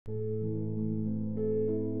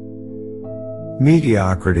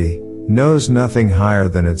Mediocrity knows nothing higher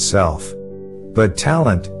than itself, but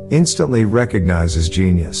talent instantly recognizes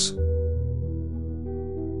genius.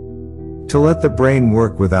 To let the brain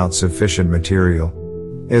work without sufficient material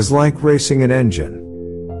is like racing an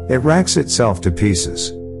engine. It racks itself to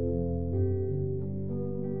pieces.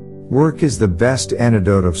 Work is the best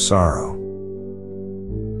antidote of sorrow.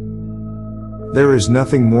 There is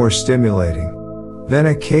nothing more stimulating than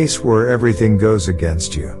a case where everything goes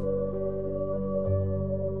against you.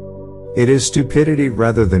 It is stupidity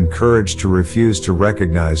rather than courage to refuse to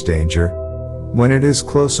recognize danger when it is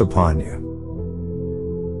close upon you.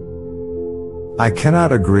 I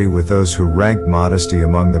cannot agree with those who rank modesty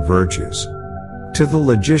among the virtues. To the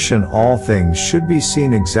logician, all things should be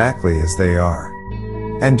seen exactly as they are.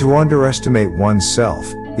 And to underestimate oneself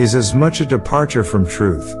is as much a departure from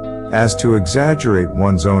truth as to exaggerate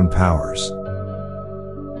one's own powers.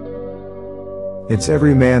 It's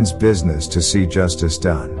every man's business to see justice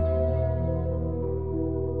done.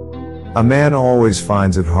 A man always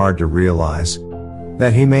finds it hard to realize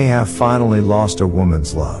that he may have finally lost a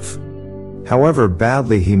woman's love, however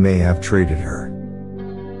badly he may have treated her.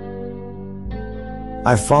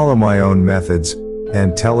 I follow my own methods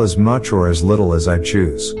and tell as much or as little as I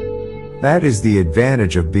choose. That is the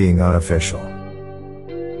advantage of being unofficial.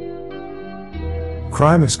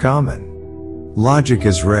 Crime is common. Logic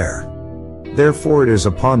is rare. Therefore it is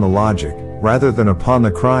upon the logic, rather than upon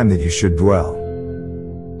the crime, that you should dwell.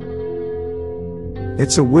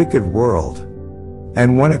 It's a wicked world.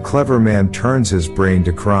 And when a clever man turns his brain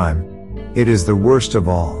to crime, it is the worst of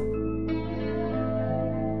all.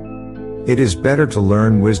 It is better to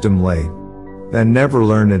learn wisdom late than never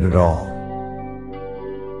learn it at all.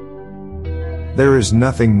 There is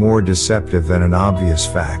nothing more deceptive than an obvious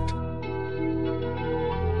fact.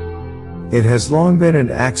 It has long been an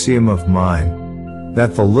axiom of mine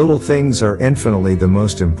that the little things are infinitely the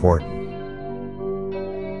most important.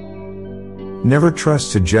 Never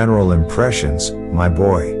trust to general impressions, my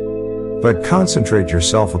boy, but concentrate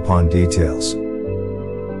yourself upon details.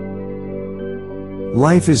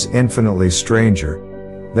 Life is infinitely stranger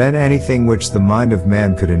than anything which the mind of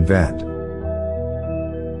man could invent.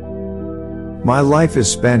 My life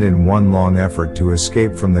is spent in one long effort to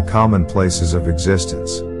escape from the commonplaces of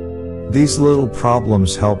existence. These little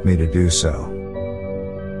problems help me to do so.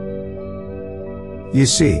 You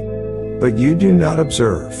see, but you do not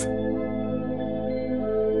observe.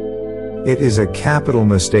 It is a capital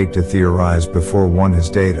mistake to theorize before one has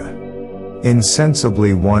data.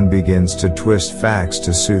 Insensibly one begins to twist facts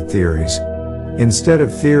to suit theories, instead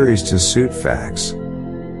of theories to suit facts.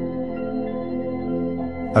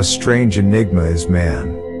 A strange enigma is man.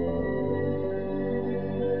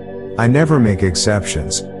 I never make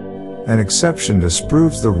exceptions. An exception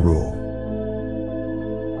disproves the rule.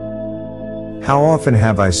 How often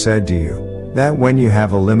have I said to you that when you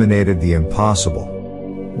have eliminated the impossible,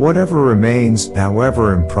 whatever remains,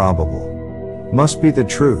 however improbable, must be the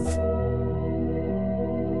truth.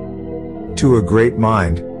 To a great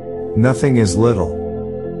mind, nothing is little.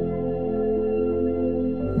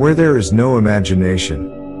 Where there is no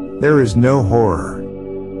imagination, there is no horror.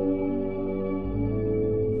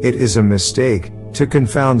 It is a mistake to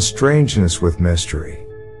confound strangeness with mystery.